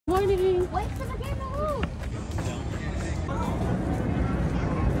Wait for the game to move.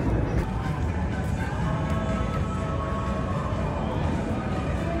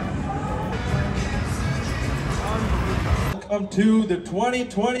 Welcome to the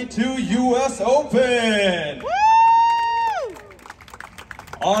 2022 US Open. Woo!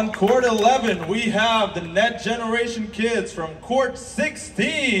 On court 11, we have the Net Generation kids from court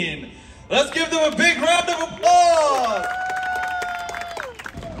 16. Let's give them a big round of applause.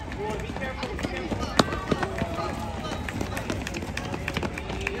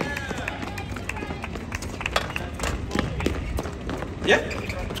 Yeah.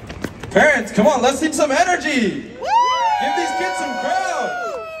 Parents, come on, let's see some energy. Give these kids some crowd.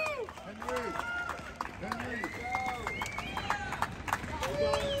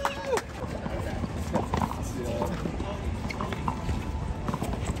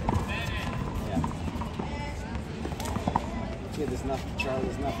 Yeah, there's nothing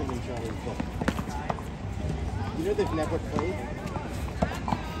in Charlie's book. You know they've never played?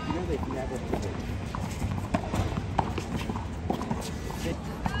 You know they've never played.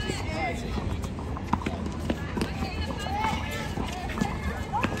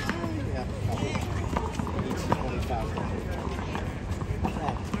 Yeah, probably. Each 25.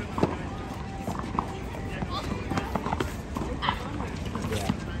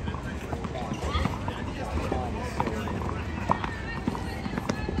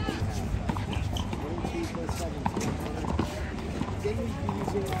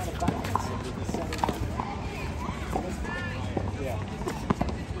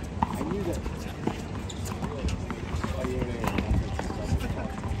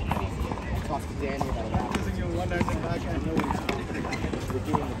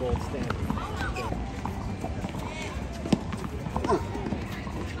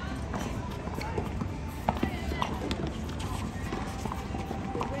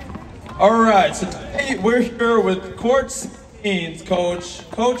 All right, so today we're here with court 16's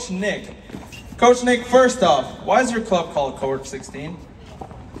Coach Nick. Coach Nick, first off, why is your club called Court 16?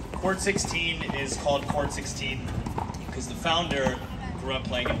 Court 16 is called Court 16 because the founder grew up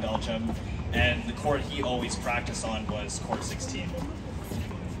playing in Belgium, and the court he always practiced on was Court 16.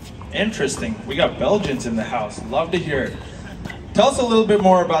 Interesting. We got Belgians in the house. Love to hear it. Tell us a little bit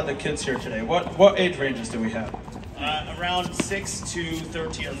more about the kids here today. What age ranges do we have? Around 6 to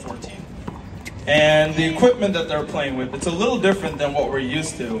 13 or 14. And the equipment that they're playing with, it's a little different than what we're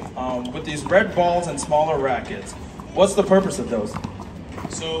used to. With these red balls and smaller rackets, what's the purpose of those?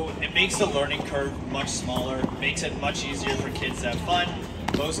 So it makes the learning curve much smaller, makes it much easier for kids to have fun.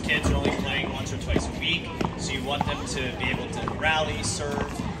 Most kids are only playing once or twice a week, so you want them to be able to rally,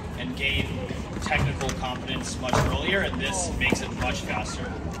 serve, and gain technical competence much earlier, and this makes it much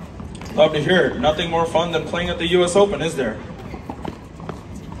faster. Love to hear it. Nothing more fun than playing at the US Open, is there?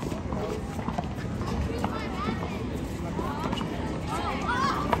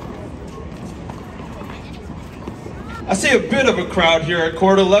 I see a bit of a crowd here at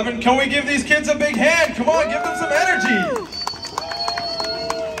court 11. Can we give these kids a big hand? Come on, give them some energy.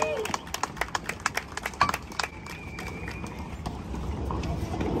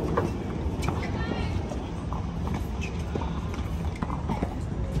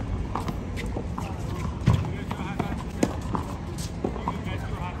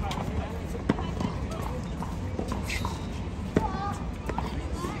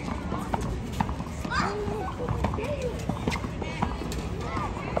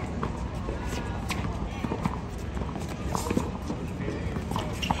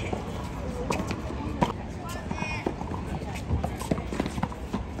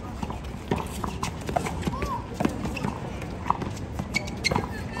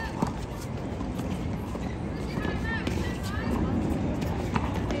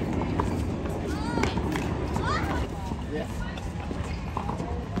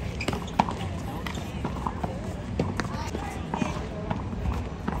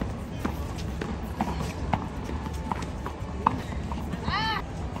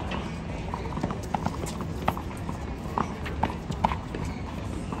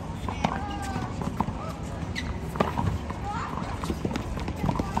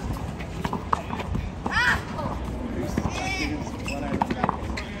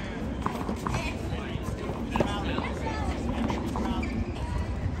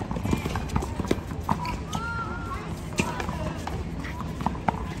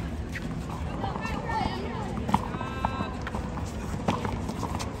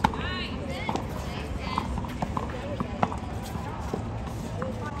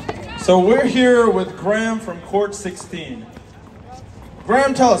 So we're here with Graham from court 16.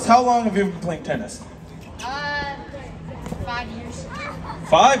 Graham, tell us, how long have you been playing tennis? 5 years.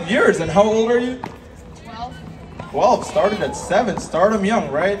 5 years, and how old are you? 12. 12, started at 7, start 'em young,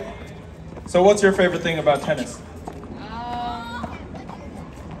 right? So what's your favorite thing about tennis?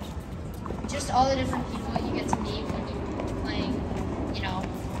 Just all the different people you get to meet when you're playing, you know,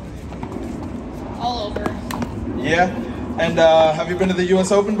 all over. Yeah, and have you been to the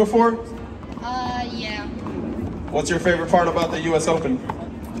US Open before? Yeah. What's your favorite part about the US Open?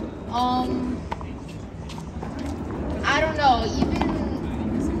 I don't know, even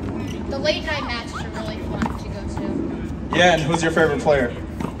the late night matches are really fun to go to. Yeah, and who's your favorite player?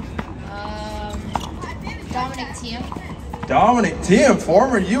 Dominic Thiem. Dominic Thiem,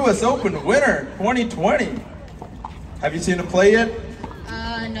 former US Open winner 2020. Have you seen him play yet?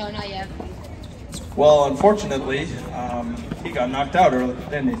 No, not yet. Well, unfortunately, he got knocked out early,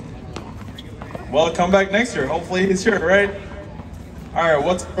 didn't he? Well, come back next year. Hopefully he's here, right? All right,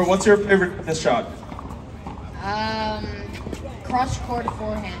 what's your favorite tennis shot? Cross-court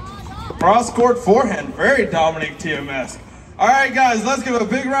forehand. Cross-court forehand, very Dominic Thiem-esque. All right, guys, let's give a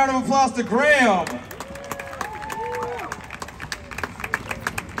big round of applause to Graham.